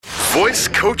Voice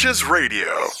Coaches Radio.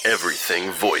 Everything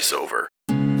voiceover.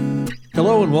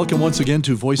 Hello and welcome once again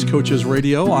to Voice Coaches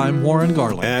Radio. I'm Warren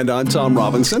Garland. And I'm Tom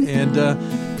Robinson.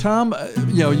 And Tom,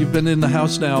 you've been in the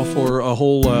house now for a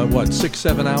whole,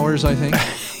 6-7 hours, I think.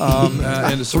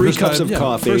 And it's 3 cups of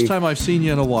coffee. First time I've seen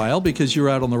you in a while because you're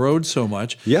out on the road so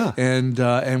much. Yeah. And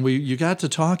you got to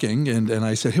talking, and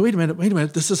I said, hey, wait a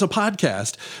minute, this is a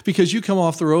podcast, because you come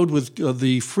off the road with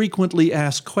the frequently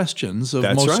asked questions of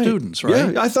most students,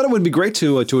 right? Yeah, I thought it would be great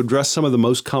to address some of the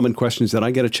most common questions that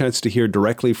I get a chance to hear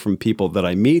directly from people that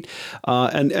I meet.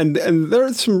 And there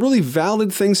are some really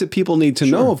valid things that people need to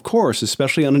know, of course,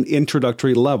 especially on an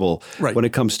introductory level when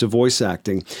it comes to voice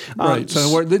acting. Right.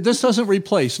 So this doesn't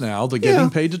replace now the getting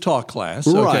paid to talk class.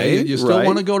 Okay? Right. You still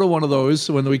want to go to one of those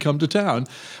when we come to town.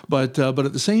 But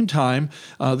at the same time,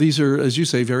 these are, as you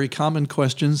say, very common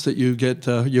questions that you get,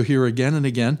 you hear again and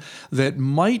again that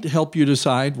might help you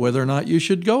decide whether or not you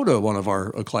should go to one of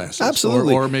our classes.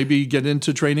 Absolutely. Or maybe get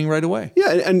into training right away.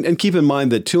 Yeah, and keep in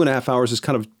mind that 2.5 hours is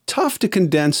kind of tough to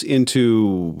condense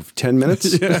into 10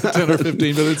 minutes. 10 or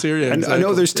 15 minutes here. Yeah, and I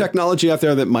know there's technology out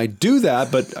there that might do that,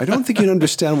 but I don't think you'd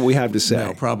understand what we have to say.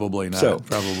 No, probably not.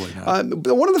 Probably not.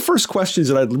 One of the first questions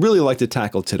that I'd really like to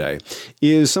tackle today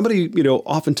is somebody,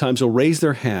 oftentimes will raise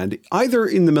their hand either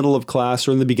in the middle of class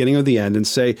or in the beginning or the end and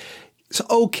say,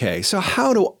 so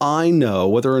how do I know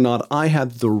whether or not I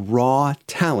have the raw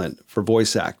talent for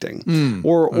voice acting?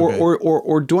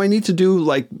 Or do I need to do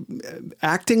like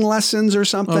acting lessons or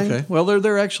something? Okay. Well,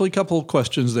 there are actually a couple of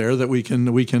questions there that we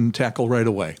can tackle right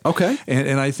away. Okay.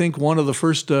 And I think one of the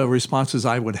first responses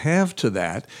I would have to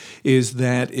that is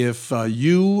that if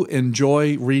you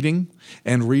enjoy reading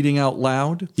and reading out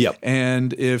loud,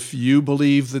 and if you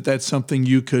believe that that's something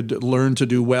you could learn to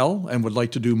do well and would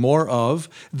like to do more of,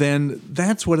 then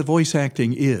that's what voice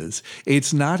acting is.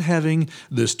 It's not having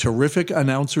this terrific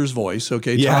announcer's voice.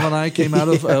 Okay, Yeah. Tom and I came out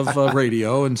of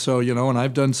radio, and so and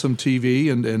I've done some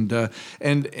TV,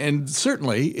 and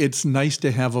certainly it's nice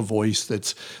to have a voice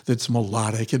that's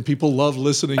melodic and people love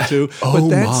listening to. But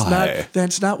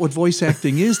that's not what voice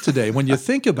acting is today. When you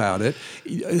think about it,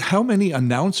 how many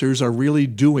announcers are really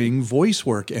doing voice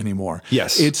work anymore?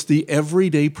 Yes. It's the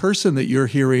everyday person that you're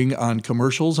hearing on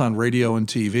commercials on radio and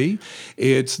TV.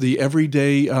 It's the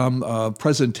everyday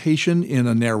presentation in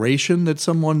a narration that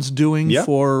someone's doing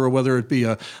for whether it be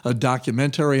a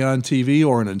documentary on TV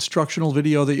or an instructional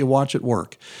video that you watch at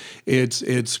work.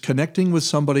 It's connecting with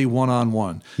somebody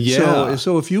one-on-one. Yeah.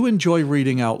 So if you enjoy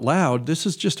reading out loud, this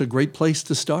is just a great place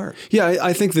to start. Yeah,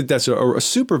 I think that's a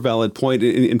super valid point.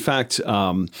 In fact,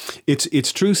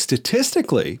 it's true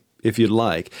statistically, if you'd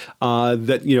like,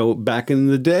 that, back in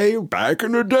the day,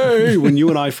 when you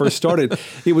and I first started,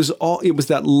 it was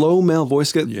that low male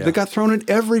voice that got thrown at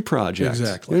every project.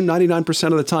 Exactly. 99%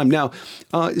 of the time. Now,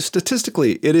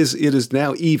 statistically, it is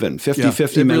now even,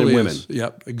 50-50 men and women.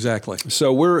 Yep, exactly.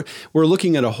 So we're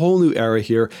looking at a whole new era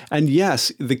here. And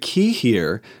yes, the key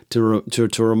here to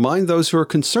remind those who are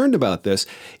concerned about this,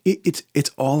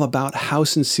 it's all about how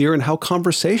sincere and how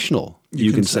conversational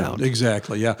you can sound.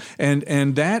 Exactly, yeah.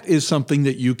 And that is something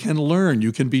that you can learn.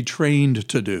 You can be trained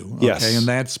to do. Okay? Yes. And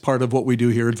that's part of what we do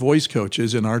here at Voice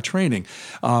Coaches in our training.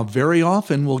 Very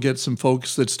often we'll get some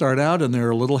folks that start out and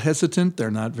they're a little hesitant.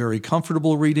 They're not very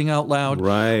comfortable reading out loud.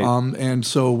 Right. And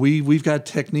so we've got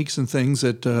techniques and things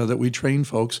that we train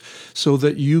folks so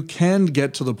that you can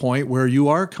get to the point where you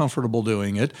are comfortable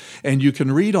doing it and you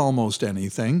can read almost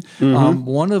anything.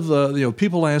 One of the,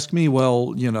 people ask me,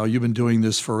 well, you've been doing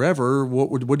this forever.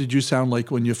 What did you sound like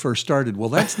when you first started? Well,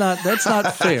 that's not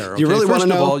fair. Okay? You really want to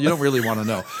know? First of all, you don't really want to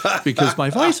know because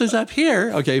my voice is up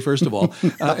here. Okay, first of all.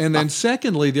 And then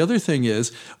secondly, the other thing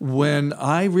is when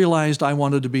I realized I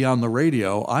wanted to be on the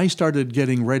radio, I started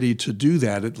getting ready to do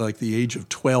that at like the age of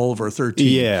 12 or 13.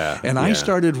 Yeah. And I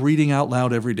started reading out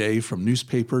loud every day from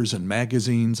newspapers and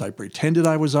magazines. I pretended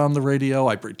I was on the radio.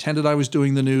 I pretended I was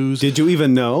doing the news. Did you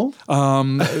even know?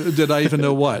 Did I even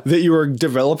know what? That you were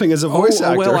developing as a voice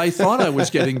actor. Well, I thought I was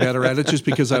getting better at it just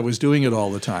because I was doing it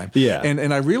all the time. Yeah.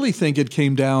 And I really think it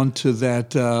came down to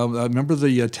that, remember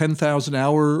the 10,000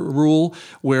 hour rule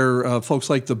where folks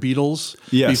like the Beatles,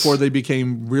 before they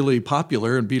became really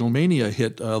popular and Beatlemania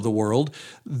hit the world,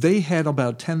 they had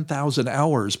about 10,000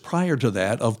 hours prior to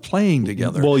that of playing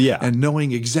together. Well, yeah. And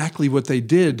knowing exactly what they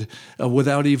did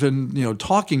without even,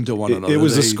 talking to one another. It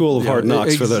was a school of hard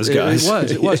knocks for those guys.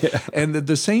 It was. Yeah. And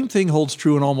the same thing holds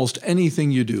true in almost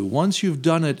anything you do. Once you've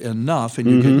done it enough and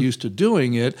you get used to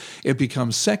doing it, it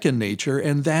becomes second nature,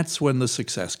 and that's when the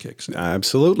success kicks in.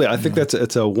 Absolutely. I think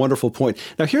that's a wonderful point.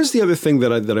 Now, here's the other thing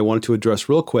that I wanted to address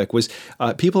real quick was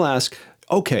people ask,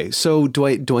 okay, so do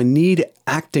I need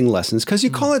acting lessons? Because you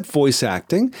call it voice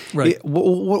acting. Right.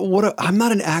 I'm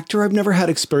not an actor. I've never had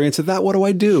experience of that. What do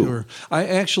I do? Sure.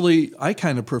 I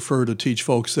kind of prefer to teach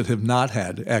folks that have not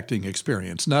had acting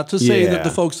experience. Not to say that the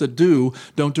folks that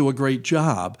don't do a great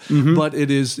job, but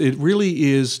it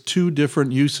really is two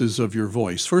different uses of your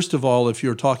voice. First of all, if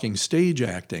you're talking stage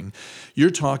acting, you're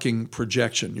talking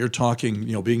projection. You're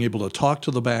talking, being able to talk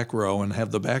to the back row and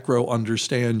have the back row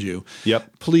understand you.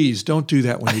 Yep. Please don't do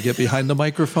that when you get behind the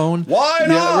microphone. Why not?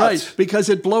 Yeah, right. Because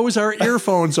it blows our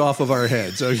earphones off of our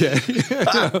heads. Okay.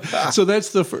 So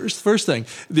that's the first thing.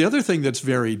 The other thing that's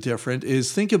very different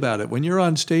is, think about it. When you're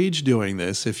on stage doing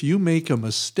this, if you make a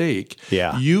mistake,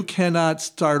 you cannot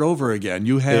start over again.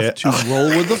 You have to roll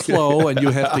with the flow, and you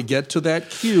have to get to that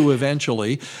cue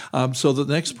eventually, so the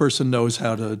next person knows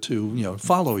how to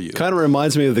follow you. Kind of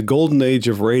reminds me of the golden age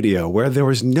of radio, where there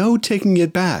was no taking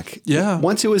it back. Yeah.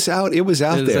 Once it was out, it was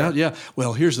out there. Yeah.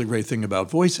 Well, here's the great thing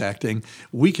about voice acting.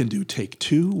 We can do take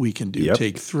 2, we can do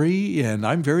take 3, and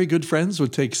I'm very good friends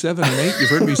with take 7 and 8. You've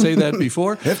heard me say that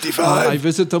before. 55. I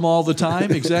visit them all the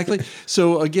time, exactly.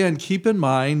 So again, keep in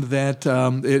mind that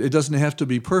it doesn't have to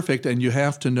be perfect, and you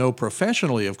have to know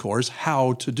professionally, of course,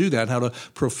 how to do that, how to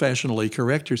professionally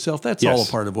correct yourself. That's all a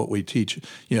part of what we teach,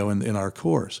 in our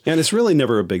course. And it's really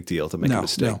never a big deal to make a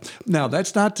mistake. No. Now,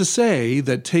 that's not to say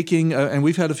that taking, and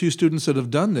we've had a few students that have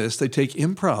done this, they take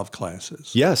improv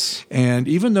classes. Yes. And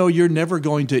even though you're never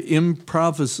going to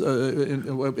improvise,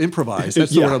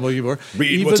 that's the word I'm looking for.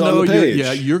 Read what's on the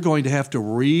page. You're going to have to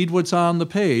read what's on the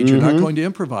page. You're not going to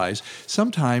improvise.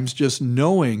 Sometimes just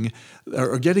knowing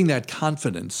or getting that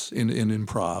confidence in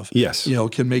improv,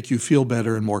 can make you feel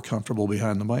better and more comfortable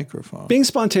behind the microphone. Being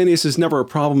spontaneous is never a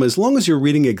problem as long as you're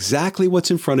reading exactly what's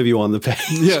in front of you on the page.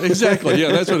 Yeah, exactly.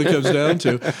 Yeah, that's what it comes down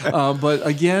to. But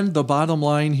again, the bottom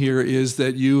line here is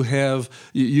that you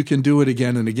can do it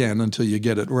again and again until you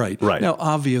get it right. Right. Now,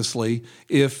 obviously,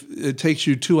 if it takes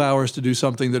you 2 hours to do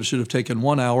something that should have taken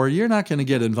 1 hour, you're not going to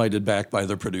get invited back by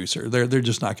the producer. They're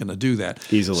just not going to do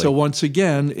that easily. So once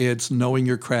again, it's knowing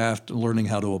your craft, learning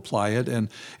how to apply it, and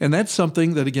that's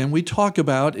something that again we talk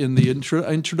about in the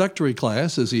introductory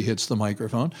class as he hits the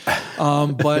microphone,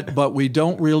 but we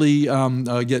don't really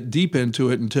get deep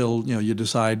into it until you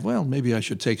decide, well, maybe I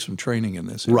should take some training in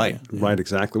this area. Right,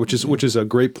 exactly. Which is a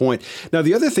great point. Now,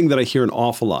 the other thing that I hear an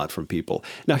awful lot from people.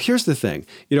 Now, here's the thing.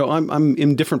 I'm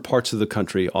in different parts of the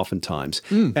country oftentimes,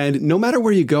 and no matter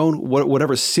where you go,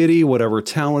 whatever city, whatever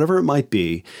town, whatever it might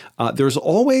be, there's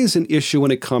always an issue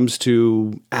when it comes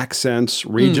to accents,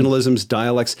 regionalisms,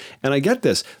 dialects, and I get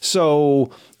this.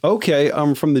 So, okay,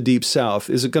 I'm from the Deep South.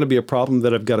 Is it going to be a problem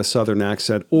that I've got a Southern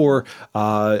accent? Or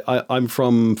I'm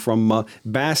from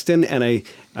Boston and I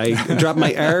drop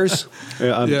my R's?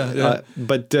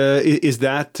 But is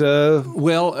that...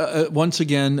 Well, once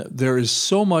again, there is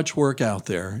so much work out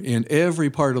there in every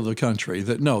part of the country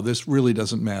that, no, this really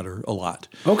doesn't matter a lot.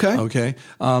 Okay.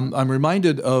 I'm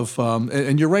reminded of,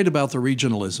 and you're right about the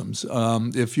regionalisms.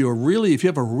 If you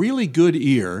have a really good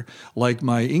ear, like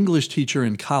my English teacher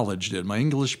in college did, my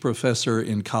English professor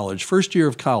in college, first year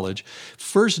of college,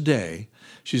 first day,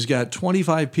 she's got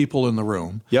 25 people in the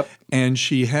room. Yep. And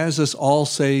she has us all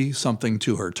say something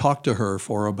to her, talk to her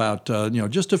for about,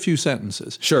 just a few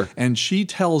sentences. Sure. And she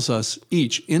tells us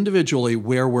each individually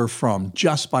where we're from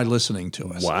just by listening to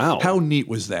us. Wow. How neat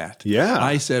was that? Yeah.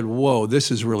 I said, whoa,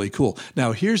 this is really cool.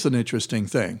 Now, here's an interesting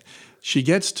thing. She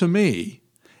gets to me,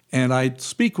 and I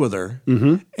speak with her,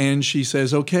 and she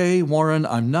says, okay, Warren,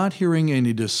 I'm not hearing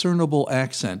any discernible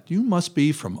accent. You must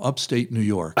be from upstate New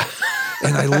York.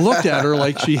 And I looked at her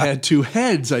like she had two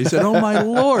heads. I said, oh, my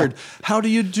Lord, how do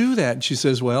you do that? And she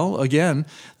says, well, again,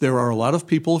 there are a lot of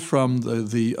people from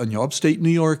the upstate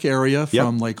New York area,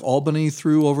 from like Albany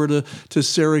through over to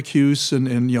Syracuse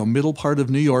and middle part of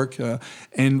New York.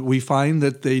 And we find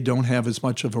that they don't have as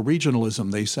much of a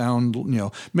regionalism. They sound,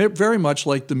 very much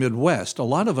like the Midwest. A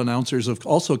lot of announcers have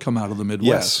also come out of the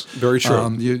Midwest. Yes, very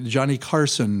true. Johnny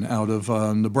Carson out of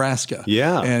Nebraska.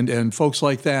 Yeah. And folks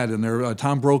like that. And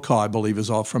Tom Brokaw, I believe, is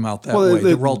all from out that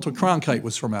way. Walter Cronkite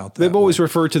was from out that way. They've always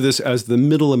referred to this as the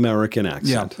Middle American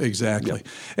accent. Yeah, exactly.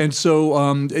 Yeah. And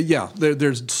so,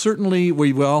 there's certainly,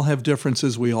 we all have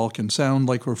differences. We all can sound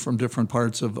like we're from different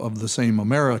parts of the same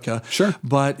America. Sure.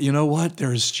 But you know what?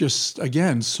 There's just,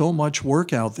 again, so much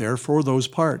work out there for those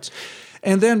parts.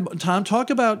 And then, Tom,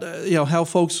 talk about how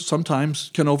folks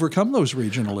sometimes can overcome those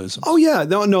regionalisms. Oh yeah,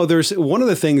 no. There's one of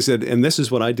the things that, and this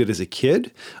is what I did as a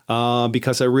kid,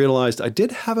 because I realized I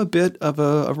did have a bit of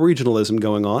a regionalism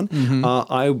going on.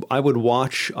 I would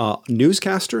watch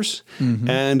newscasters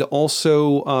and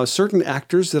also certain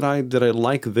actors that I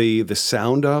like the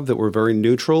sound of, that were very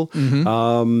neutral.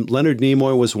 Leonard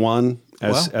Nimoy was one.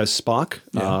 As Spock,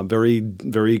 very,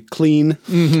 very clean,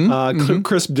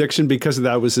 crisp diction, because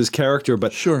that was his character.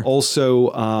 But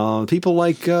also people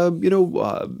like, I don't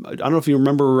know if you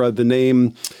remember the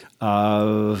name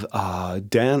of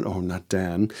Dan, not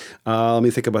Dan. Let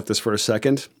me think about this for a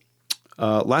second.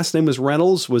 Last name was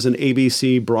Reynolds, was an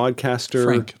ABC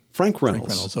broadcaster. Frank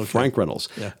Reynolds. Frank Reynolds.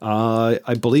 Yeah.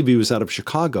 I believe he was out of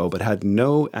Chicago, but had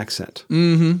no accent.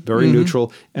 Very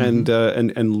neutral, and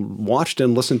watched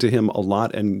and listened to him a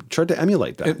lot and tried to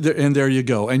emulate that. And there you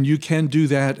go. And you can do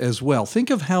that as well. Think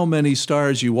of how many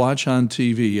stars you watch on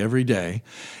TV every day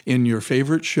in your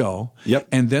favorite show. Yep.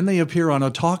 And then they appear on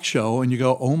a talk show and you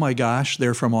go, oh my gosh,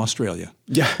 they're from Australia.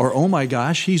 Yeah. Or, oh my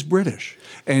gosh, he's British.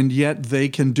 And yet they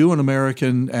can do an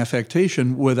American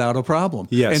affectation without a problem.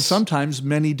 Yes. And sometimes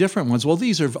many different ones. Well,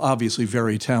 these are obviously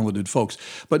very talented folks.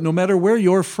 But no matter where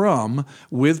you're from,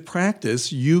 with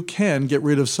practice, you can get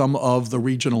rid of some of the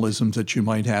regionalisms that you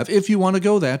might have if you want to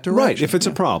go that direction. Right, if it's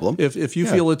a problem. If you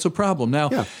feel it's a problem.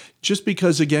 Now, just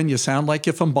because, again, you sound like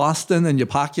you're from Boston and you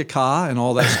park your car and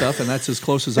all that stuff, and that's as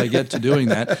close as I get to doing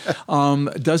that,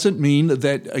 doesn't mean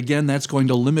that, again, that's going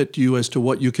to limit you as to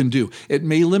what you can do. It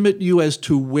may limit you as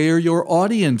to where your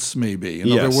audience may be.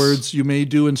 In other words, you may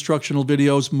do instructional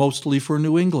videos mostly for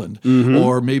New England,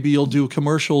 or maybe you'll do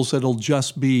commercials that'll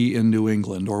just be in New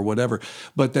England or whatever.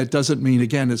 But that doesn't mean,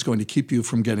 again, it's going to keep you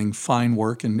from getting fine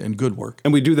work and good work.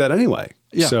 And we do that anyway.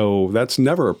 Yeah. So that's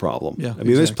never a problem. Yeah, I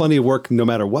mean, there's plenty of work no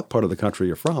matter what part of the country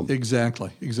you're from. Exactly.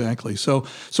 So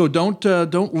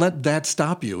don't let that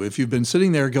stop you. If you've been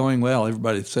sitting there going, well,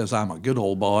 everybody says I'm a good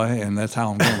old boy and that's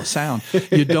how I'm going to sound,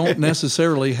 you don't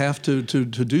necessarily have to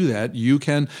do that. You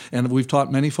can, and we've taught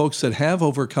many folks that have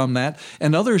overcome that,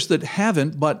 and others that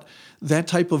haven't, but that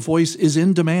type of voice is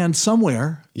in demand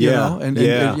somewhere,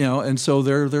 and so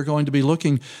they're going to be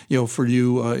looking, for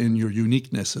you in your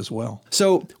uniqueness as well.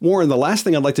 So, Warren, the last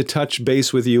thing I'd like to touch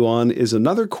base with you on is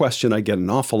another question I get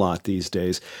an awful lot these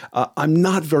days. I'm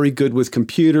not very good with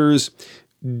computers.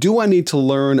 Do I need to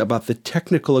learn about the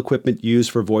technical equipment used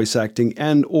for voice acting,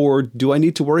 or do I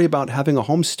need to worry about having a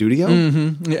home studio?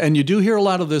 And you do hear a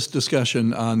lot of this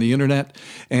discussion on the internet,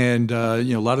 and a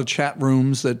lot of chat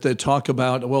rooms that talk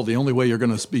about, well, the only way you're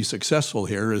going to be successful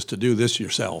here is to do this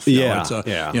yourself.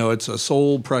 It's a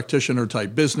sole practitioner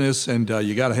type business, and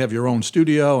you got to have your own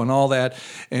studio and all that.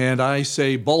 And I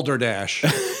say balderdash.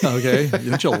 Okay,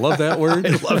 don't you love that word? I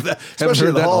love that, especially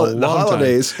in the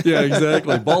holidays. Yeah,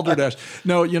 exactly, balderdash.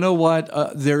 No, you know what?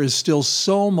 There is still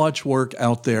so much work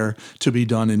out there to be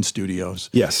done in studios.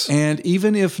 Yes. And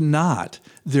even if not,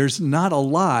 there's not a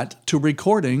lot to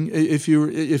recording if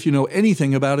you know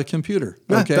anything about a computer.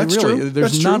 Okay, that's really, true.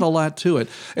 There's not a lot to it.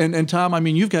 And Tom, I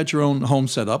mean, you've got your own home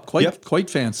set up, quite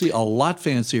fancy, a lot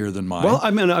fancier than mine. Well,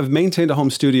 I mean, I've maintained a home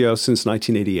studio since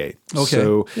 1988. Okay.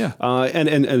 So,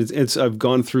 and I've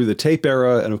gone through the tape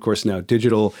era, and of course now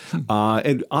digital.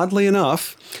 And oddly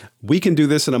enough, we can do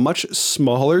this in a much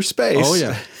smaller space. Oh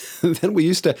yeah. Than we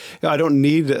used to. I don't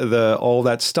need all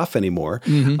that stuff anymore.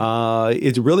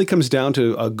 It really comes down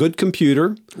to a good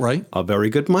computer, right? A very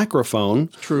good microphone,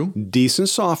 true, decent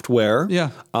software. Yeah.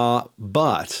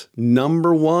 But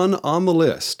number one on the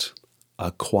list,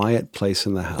 a quiet place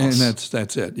in the house. And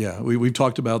that's it. Yeah, we've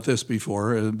talked about this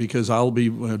before because I'll be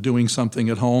doing something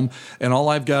at home, and all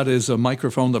I've got is a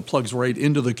microphone that plugs right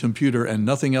into the computer and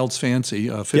nothing else fancy.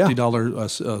 A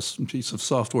 $50 piece of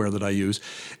software that I use,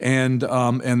 and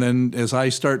then as I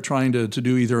start trying to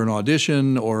do either an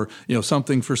audition or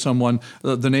something for someone,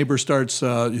 the neighbor starts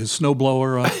his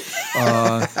snowblower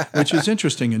up, which is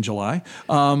interesting in July.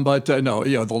 But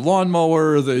the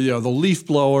lawnmower, the leaf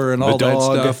blower, and all that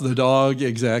stuff. The dog.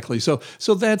 Exactly. So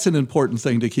that's an important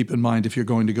thing to keep in mind if you're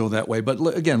going to go that way. But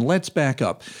again, let's back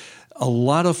up. A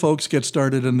lot of folks get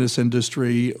started in this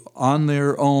industry on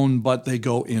their own, but they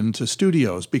go into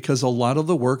studios because a lot of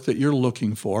the work that you're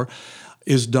looking for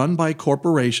is done by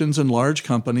corporations and large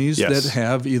companies that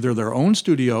have either their own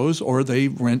studios or they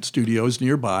rent studios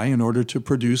nearby in order to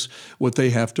produce what they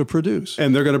have to produce.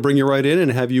 And they're going to bring you right in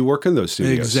and have you work in those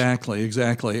studios.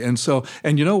 Exactly. And so,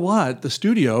 and you know what? The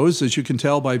studios, as you can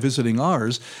tell by visiting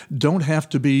ours, don't have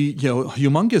to be,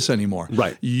 humongous anymore.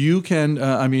 Right. You can,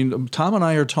 Tom and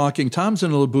I are talking, Tom's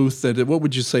in a booth that, what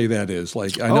would you say that is?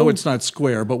 Like, I know it's not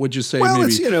square, but would you say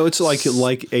maybe? Well, it's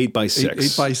like 8 by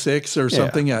 6. 8 by 6 or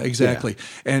something. Yeah, exactly.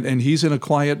 Yeah. And he's in a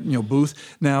quiet, booth.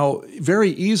 Now, very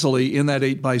easily in that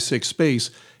 8 by 6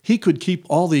 space, he could keep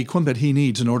all the equipment he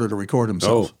needs in order to record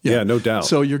himself. Oh, yeah, no doubt.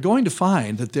 So you're going to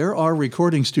find that there are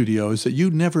recording studios that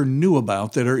you never knew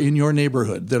about that are in your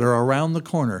neighborhood, that are around the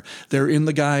corner. They're in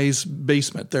the guy's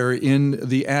basement. They're in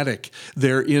the attic.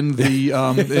 They're in the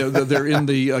they're in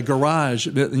the garage,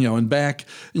 in back,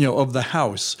 of the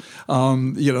house.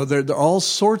 There are all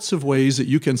sorts of ways that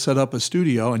you can set up a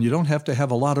studio, and you don't have to have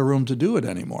a lot of room to do it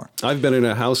anymore. I've been in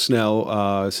a house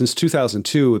now since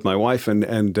 2002 with my wife,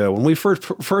 and when we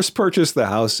first purchased the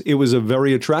house, it was a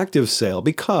very attractive sale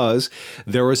because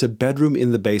there was a bedroom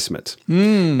in the basement.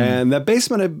 And that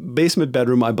basement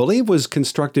bedroom, I believe, was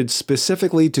constructed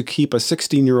specifically to keep a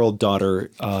 16-year-old daughter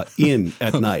in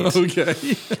at night. Okay.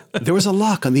 There was a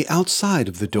lock on the outside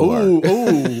of the door.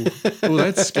 Oh,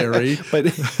 that's scary. But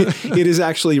it is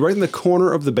actually right in the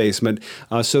corner of the basement.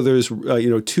 So there's,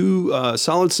 2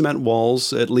 solid cement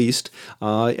walls at least,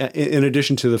 in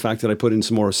addition to the fact that I put in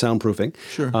some more soundproofing.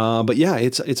 Sure. But yeah,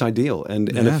 it's ideal. And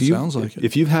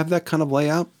if you have that kind of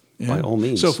layout, by all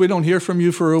means. So if we don't hear from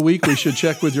you for a week, we should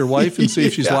check with your wife and see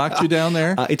if she's locked you down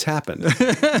there? It's happened.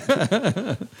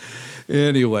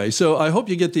 Anyway, so I hope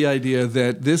you get the idea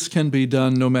that this can be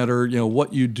done no matter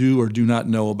what you do or do not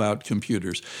know about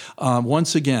computers.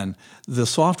 Once again, the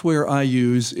software I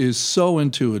use is so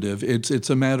intuitive. It's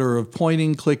a matter of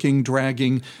pointing, clicking,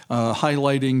 dragging,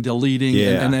 highlighting, deleting,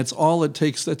 and that's all it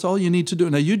takes. That's all you need to do.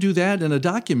 Now you do that in a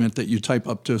document that you type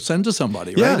up to send to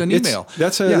somebody, right? An email.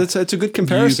 That's a good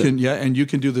comparison. And you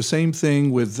can do the same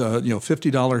thing with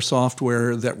 $50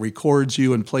 software that records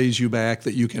you and plays you back,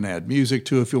 that you can add music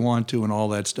to if you want to, and all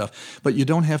that stuff. But you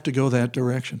don't have to go that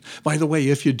direction. By the way,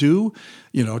 if you do,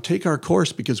 take our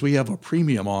course, because we have a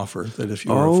premium offer that if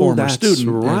you're a former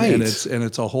student, right. and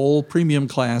it's a whole premium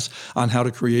class on how to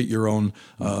create your own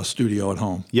studio at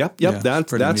home. Yep. Yeah,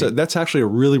 that's actually a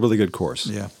really, really good course.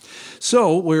 Yeah.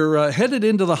 So we're headed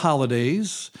into the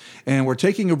holidays, and we're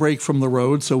taking a break from the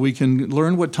road so we can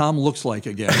learn what Tom looks like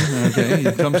again. Okay,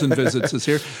 he comes and visits us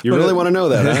here. You really want to know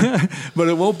that, huh? But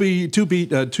it won't be too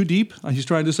deep, he's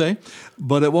trying to say.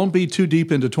 But it won't be too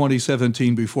deep into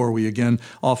 2017 before we again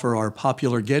offer our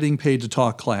popular Getting Paid to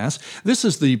Talk class. This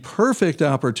is the perfect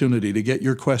opportunity to get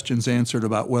your questions answered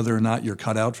about whether or not you're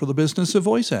cut out for the business of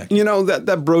voice acting.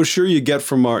 That brochure you get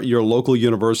from your local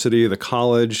university, the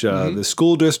college, the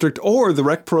school district, or the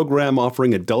rec program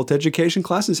offering adult education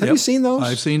classes. Have you seen those?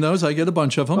 I've seen those. I get a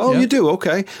bunch of them. Oh, you do?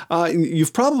 Okay.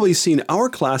 You've probably seen our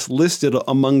class listed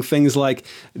among things like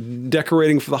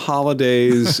decorating for the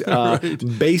holidays,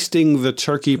 basting the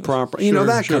turkey proper,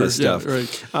 that kind of stuff. Yeah,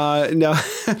 right. Now,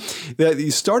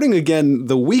 starting again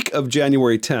the week of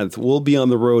January 10th, we'll be on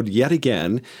the road yet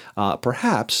again,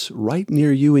 perhaps right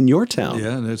near you in your town.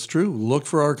 Yeah, that's true. Look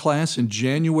for our class in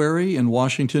January in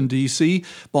Washington, D.C.,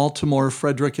 Baltimore,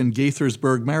 Frederick, and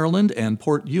Gaithersburg, Maryland, and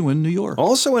Port Ewan, New York.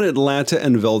 Also in Atlanta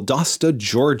and Valdosta,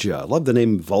 Georgia. I love the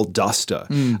name Valdosta.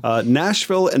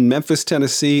 Nashville and Memphis,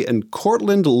 Tennessee, and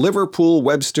Cortland, Liverpool,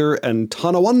 Webster, and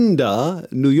Tonawanda,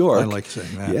 New York. I like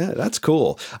saying that. Yeah, that's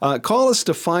cool. Call us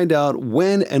to find out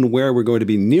when and where we're going to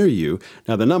be near you.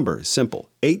 Now, the number is simple,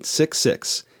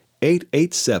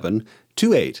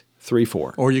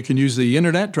 866-887-2834. Or you can use the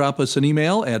internet. Drop us an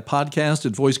email at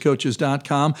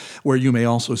podcast@voicecoaches.com, where you may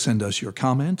also send us your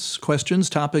comments,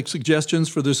 questions, topic suggestions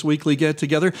for this weekly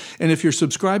get-together. And if you're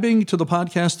subscribing to the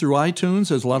podcast through iTunes,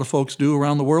 as a lot of folks do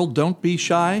around the world, don't be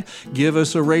shy. Give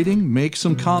us a rating, make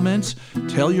some comments,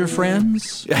 tell your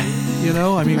friends. We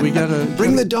got to...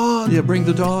 Bring the dog. Yeah, bring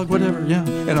the dog, whatever, yeah.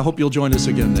 And I hope you'll join us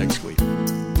again next week.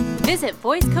 Visit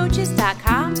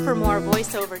voicecoaches.com for more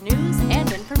voiceover news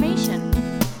and information.